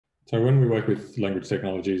So when we work with language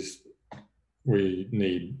technologies, we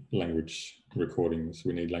need language recordings,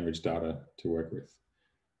 we need language data to work with.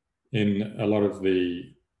 In a lot of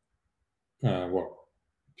the what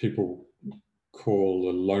people call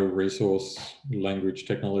the low resource language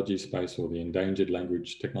technology space, or the endangered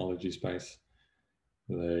language technology space,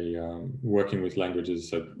 they working with languages.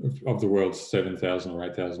 So of the world's 7,000 or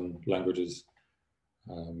 8,000 languages,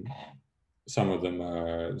 some of them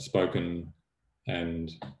are spoken and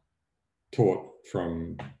taught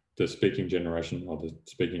from the speaking generation, or the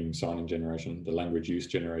speaking signing generation, the language use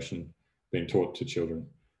generation, being taught to children.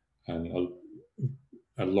 And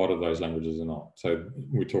a lot of those languages are not. So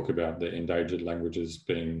we talk about the endangered languages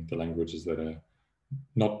being the languages that are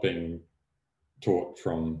not being taught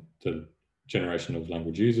from the generation of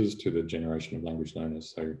language users to the generation of language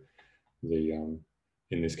learners. So the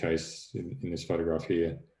in this case, in this photograph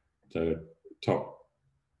here, the top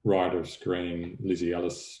right of screen, Lizzie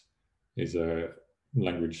Ellis is a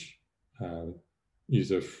language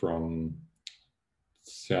user from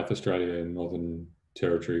South Australia, Northern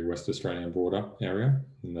Territory, West Australian border area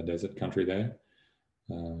in the desert country there,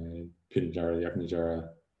 Pinjarra Yaknijarra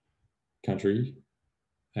country.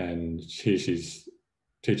 And here she's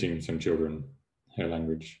teaching some children her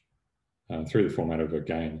language through the format of a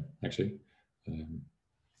game, actually.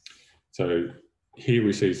 So here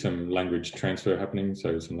we see some language transfer happening,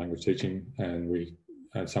 so some language teaching, and we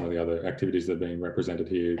some of the other activities that are being represented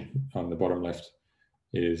here on the bottom left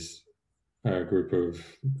is a group of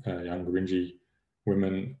young Gurindji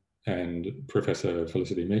women and Professor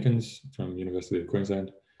Felicity Meekins from University of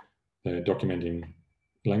Queensland. They're documenting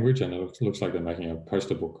language, and it looks like they're making a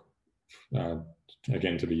poster book,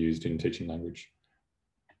 again, to be used in teaching language.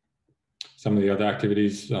 Some of the other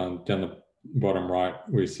activities down the bottom right,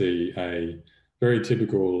 we see a very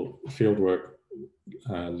typical fieldwork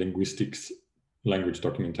linguistics language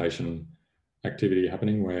documentation activity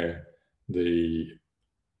happening, where the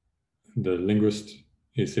linguist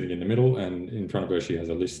is sitting in the middle, and in front of her she has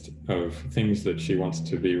a list of things that she wants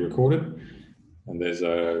to be recorded, and there's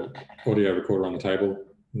a audio recorder on the table.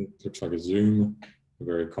 It looks like a Zoom, a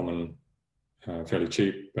very common, fairly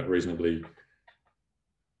cheap but reasonably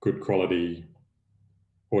good quality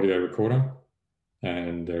audio recorder,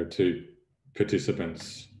 and there are two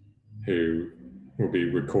participants who will be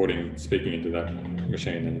recording, speaking into that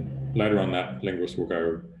machine, and later on that linguist will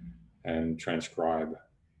go and transcribe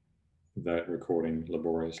that recording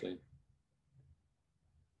laboriously.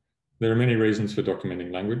 There are many reasons for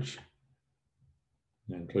documenting language,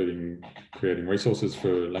 including creating resources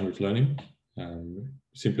for language learning,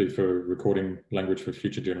 simply for recording language for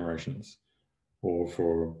future generations, or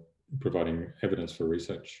for providing evidence for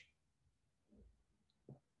research.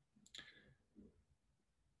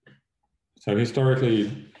 So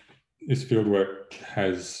historically, this fieldwork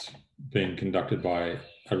has been conducted by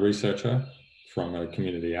a researcher from a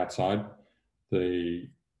community outside the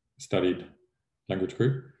studied language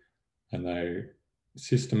group, and they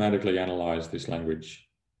systematically analysed this language.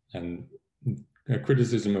 And a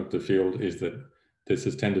criticism of the field is that this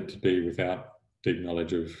has tended to be without deep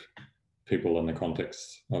knowledge of people and the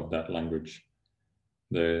context of that language.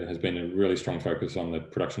 There has been a really strong focus on the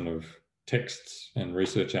production of texts and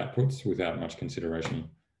research outputs without much consideration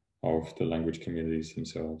of the language communities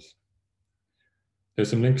themselves.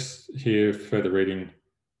 There's some links here, further reading.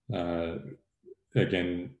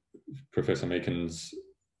 Again, Professor Meekins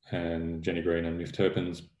and Jenny Green and Miff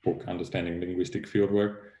Turpin's book, Understanding Linguistic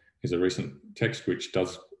Fieldwork, is a recent text which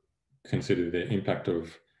does consider the impact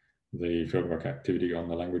of the fieldwork activity on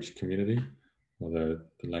the language community, or the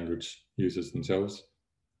language users themselves.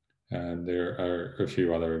 And there are a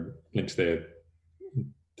few other links there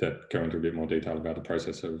that go into a bit more detail about the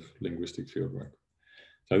process of linguistic fieldwork.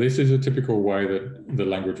 So this is a typical way that the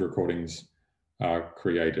language recordings are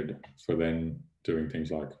created for then doing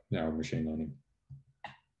things like now machine learning.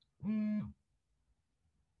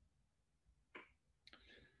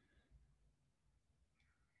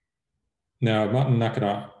 Now, Martin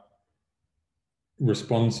Nakada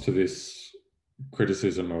responds to this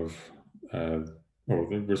criticism of, or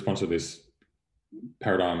responds to this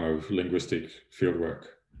paradigm of linguistic fieldwork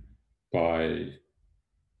by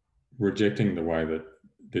rejecting the way that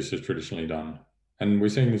this is traditionally done. And we're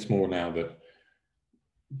seeing this more now that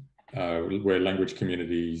where language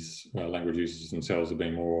communities, language users themselves are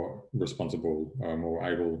being more responsible, more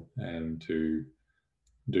able, and to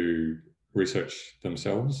do research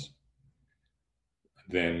themselves,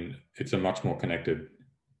 then it's a much more connected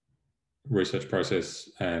research process,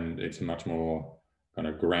 and it's a much more kind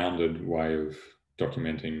of grounded way of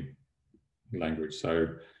documenting language. So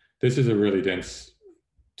this is a really dense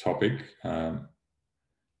topic.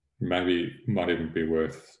 maybe it might even be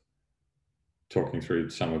worth talking through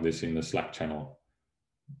some of this in the Slack channel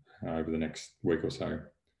over the next week or so.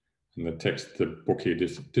 And the book here,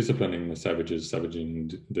 Disciplining the Savages, Savaging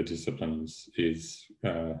the Disciplines, is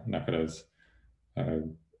Nakada's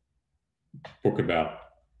book about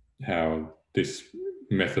how this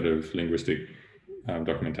method of linguistic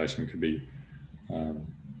documentation could be kind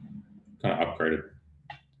of upgraded.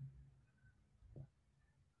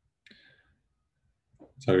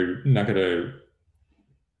 So Nakada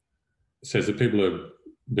says that people are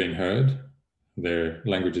being heard, their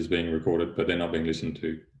language is being recorded, but they're not being listened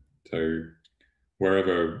to. So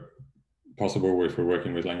wherever possible, if we're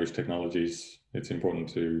working with language technologies, it's important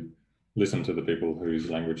to listen to the people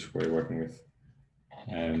whose language we're working with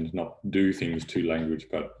and not do things to language,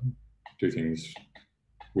 but do things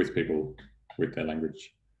with people with their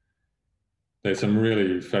language. There's some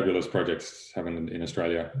really fabulous projects happening in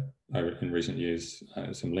Australia in recent years.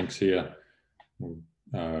 Some links here.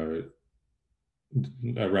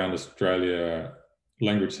 Around Australia,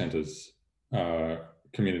 language centres are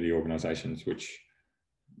community organisations which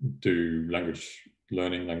do language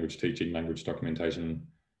learning, language teaching, language documentation,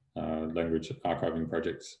 language archiving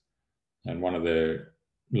projects. And one of the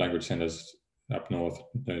language centres up north,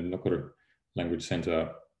 the Nukuru Language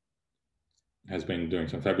Centre, has been doing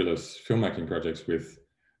some fabulous filmmaking projects with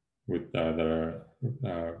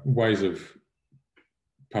ways of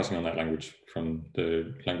passing on that language from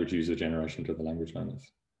the language user generation to the language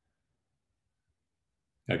learners.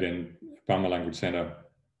 Again, Bama Language Centre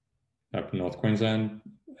up in North Queensland,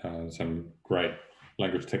 some great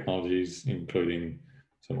language technologies, including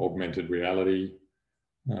some augmented reality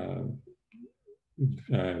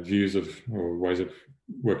views of or ways of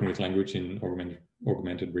working with language in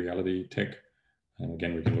augmented reality tech. And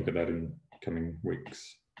again, we can look at that in coming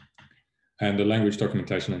weeks. And the Language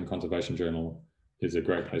Documentation and Conservation Journal is a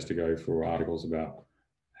great place to go for articles about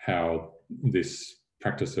how this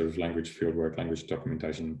practice of language fieldwork, language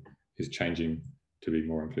documentation is changing to be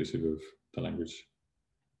more inclusive of the language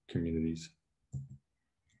communities.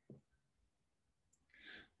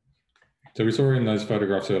 So we saw in those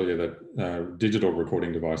photographs earlier that digital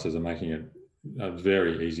recording devices are making it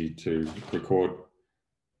very easy to record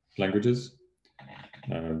languages.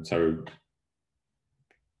 So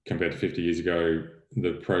compared to 50 years ago,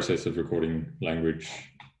 the process of recording language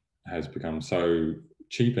has become so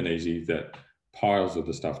cheap and easy that piles of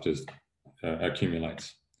the stuff just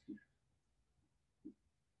accumulates.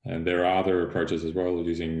 And there are other approaches as well,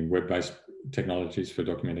 using web-based technologies for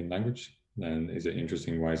documenting language. And these are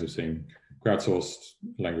interesting ways of seeing crowdsourced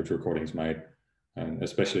language recordings made, and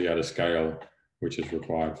especially at a scale which is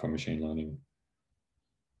required for machine learning.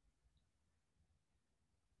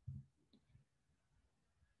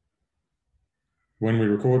 When we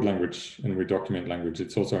record language and we document language,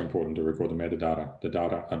 it's also important to record the metadata, the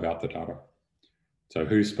data about the data. So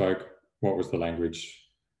who spoke, what was the language,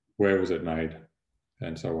 where was it made,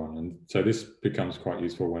 and so on. And so this becomes quite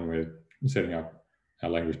useful when we're setting up our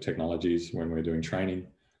language technologies, when we're doing training.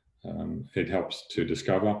 It helps to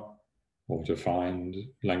discover or to find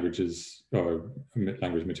languages or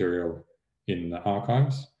language material in the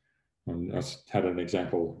archives. I had an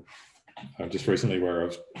example just recently where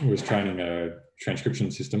I was training a transcription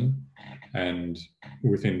system, and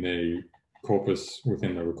within the corpus,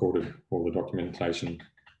 within the recorded, all the documentation,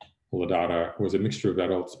 all the data was a mixture of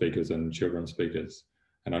adult speakers and children speakers.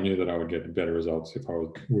 And I knew that I would get better results if I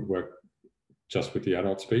would work just with the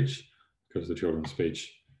adult speech, because the children's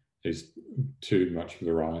speech is too much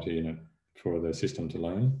variety in it for the system to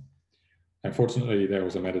learn. Unfortunately, there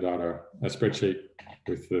was a metadata, a spreadsheet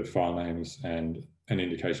with the file names and an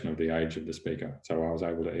indication of the age of the speaker. So I was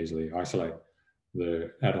able to easily isolate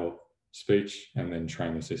the adult speech and then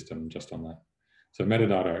train the system just on that. So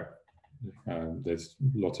metadata, there's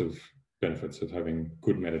lots of benefits of having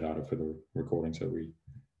good metadata for the recordings that we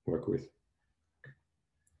work with.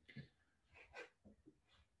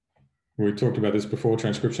 We talked about this before,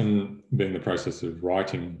 transcription being the process of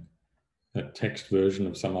writing a text version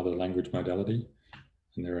of some other language modality.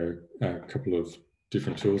 And there are a couple of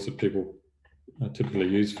different tools that people typically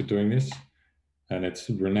use for doing this. And it's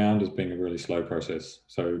renowned as being a really slow process.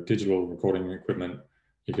 So digital recording equipment,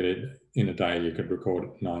 you could, in a day, you could record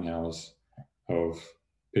 9 hours of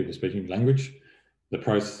people speaking language.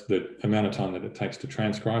 The amount of time that it takes to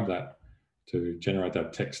transcribe that, to generate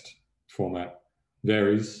that text format,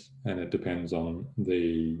 varies, and it depends on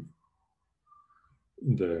the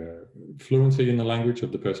fluency in the language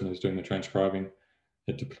of the person who's doing the transcribing.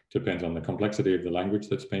 It depends on the complexity of the language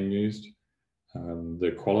that's being used,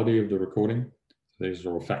 the quality of the recording. These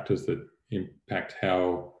are all factors that impact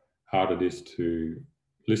how hard it is to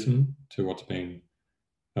listen to what's being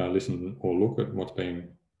listen or look at what's being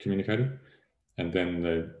communicated, and then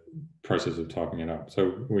the process of typing it up.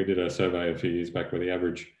 So we did a survey a few years back where the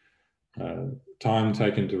average time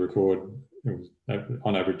taken to record, it was,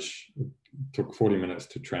 on average, it took 40 minutes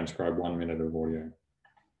to transcribe 1 minute of audio.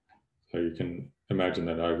 So you can imagine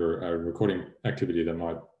that over a recording activity that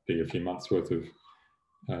might be a few months worth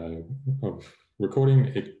of recording,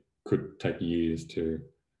 it could take years to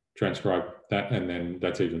transcribe that, and then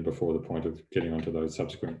that's even before the point of getting onto those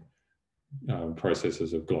subsequent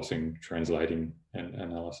processes of glossing, translating, and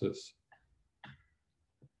analysis.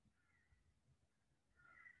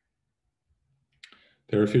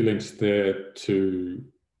 There are a few links there to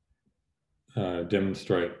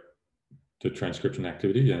demonstrate the transcription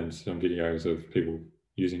activity, and some videos of people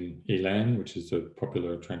using ELAN, which is a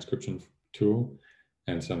popular transcription tool,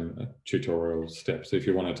 and some tutorial steps. If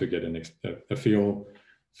you wanted to get a feel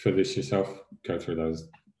for this yourself, go through those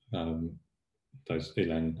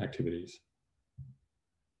ELAN activities.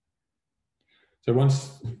 So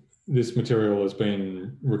once this material has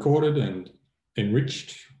been recorded and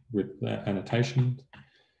enriched with annotations,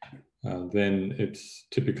 then it's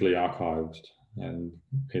typically archived and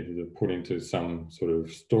either put into some sort of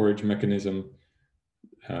storage mechanism,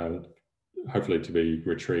 hopefully to be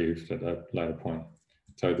retrieved at a later point.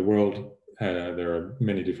 So the world, there are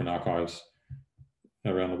many different archives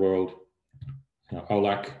around the world.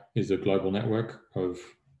 OLAC is a global network of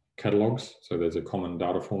catalogues. So there's a common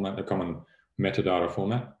data format, a common metadata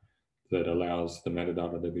format that allows the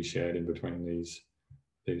metadata to be shared in between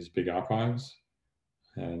these big archives.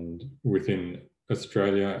 And within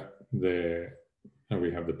Australia,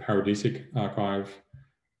 we have the Paradisic Archive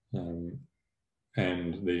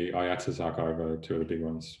and the IATSIS Archive are two of the big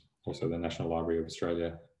ones. Also, the National Library of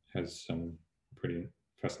Australia has some pretty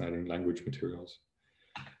fascinating language materials.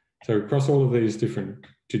 So across all of these different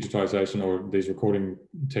digitization or these recording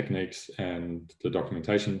techniques and the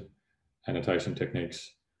documentation, annotation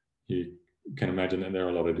techniques, you can imagine that there are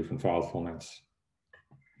a lot of different file formats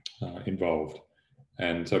involved.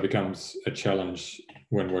 And so it becomes a challenge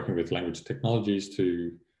when working with language technologies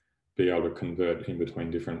to be able to convert in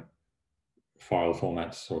between different file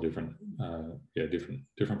formats or different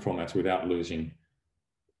formats without losing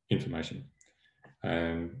information.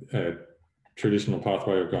 And a traditional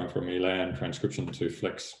pathway of going from ELAN transcription to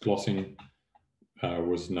flex glossing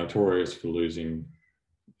was notorious for losing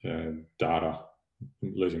data,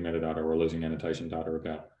 losing metadata or losing annotation data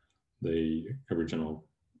about the original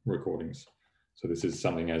recordings. So this is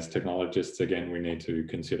something as technologists, again, we need to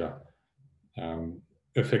consider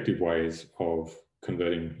effective ways of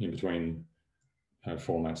converting in between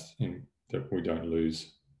formats that we don't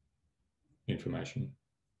lose information.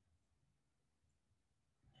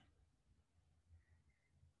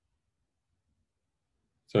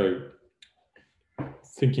 So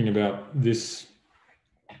thinking about this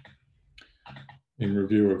in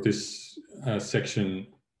review of this section,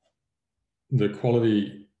 the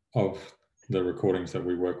quality of the recordings that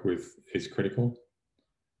we work with is critical.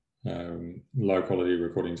 Low quality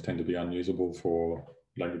recordings tend to be unusable for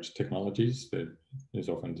language technologies. There is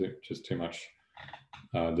often just too much,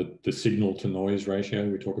 the signal to noise ratio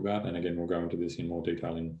we talk about, and again, we'll go into this in more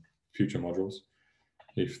detail in future modules.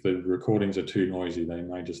 If the recordings are too noisy, they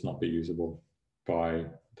may just not be usable by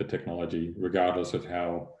the technology, regardless of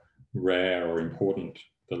how rare or important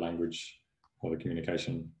the language or the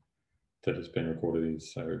communication that has been recorded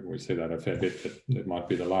is. So we see that a fair bit, that it might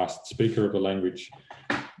be the last speaker of a language,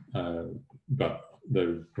 but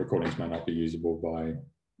the recordings may not be usable by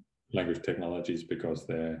language technologies because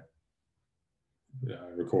they're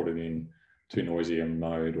recorded in too noisy a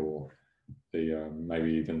mode, or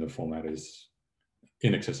maybe even the format is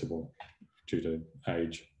inaccessible due to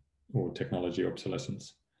age or technology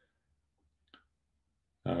obsolescence.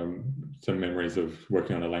 Some memories of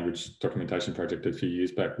working on a language documentation project a few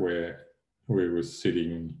years back where we were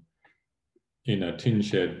sitting in a tin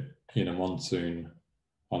shed in a monsoon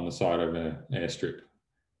on the side of an airstrip,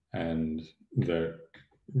 and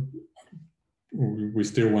we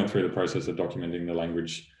still went through the process of documenting the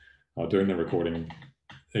language, doing the recording,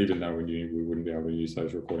 even though we knew we wouldn't be able to use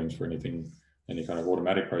those recordings for any kind of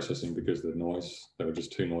automatic processing because the noise, they were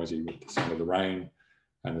just too noisy with the sound of the rain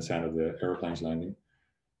and the sound of the aeroplanes landing.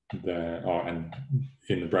 And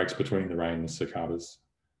in the breaks between the rain, the cicadas.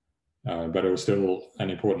 But it was still an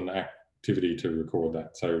important activity to record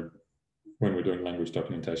that. So when we're doing language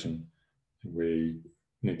documentation, we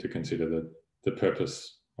need to consider the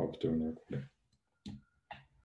purpose of doing the recording.